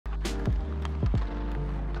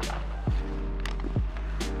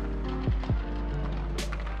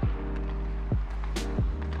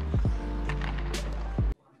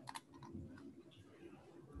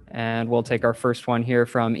And we'll take our first one here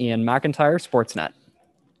from Ian McIntyre, Sportsnet.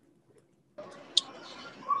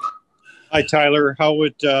 Hi, Tyler. How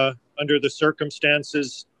would, under the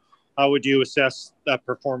circumstances, how would you assess that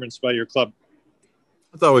performance by your club?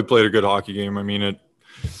 I thought we played a good hockey game. I mean, it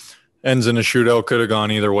ends in a shootout, could have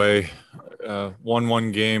gone either way.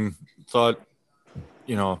 1-1 game. I thought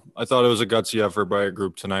it was a gutsy effort by a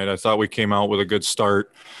group tonight. I thought we came out with a good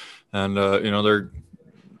start, and they're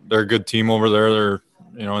a good team over there. They're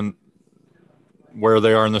and where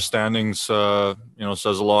they are in the standings, says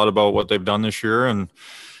a lot about what they've done this year. And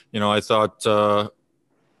I thought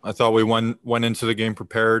we went into the game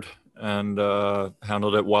prepared and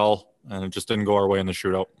handled it well, and it just didn't go our way in the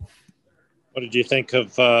shootout. What did you think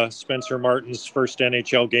of Spencer Martin's first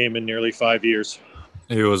NHL game in nearly 5 years?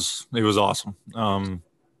 He was awesome.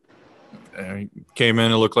 He came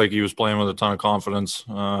in, it looked like he was playing with a ton of confidence.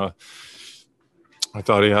 I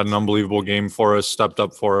thought he had an unbelievable game for us, stepped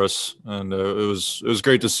up for us, and it was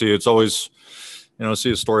great to see. It's always,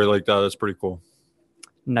 see a story like that. It's pretty cool.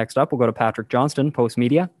 Next up, we'll go to Patrick Johnston, Post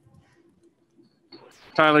Media.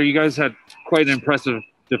 Tyler, you guys had quite an impressive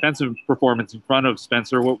defensive performance in front of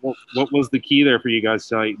Spencer. What was the key there for you guys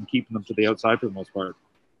in keeping them to the outside for the most part?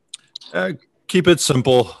 Keep it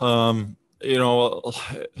simple.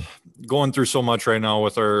 Going through so much right now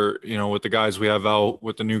with our, with the guys we have out,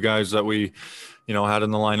 with the new guys that we, had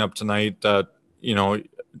in the lineup tonight, that,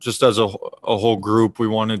 just as a whole group, we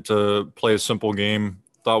wanted to play a simple game.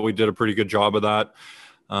 Thought we did a pretty good job of that.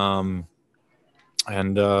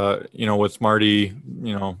 With Marty,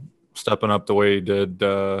 stepping up the way he did,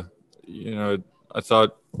 I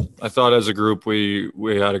thought as a group, we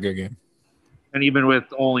had a good game. And even with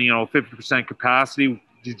only, 50% capacity,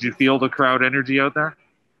 did you feel the crowd energy out there?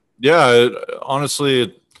 Yeah, honestly,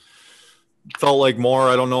 it felt like more.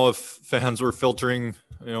 I don't know if fans were filtering,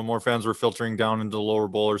 more fans were filtering down into the lower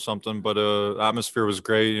bowl or something, but atmosphere was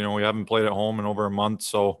great. We haven't played at home in over a month,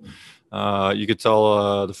 so you could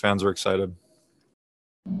tell the fans were excited.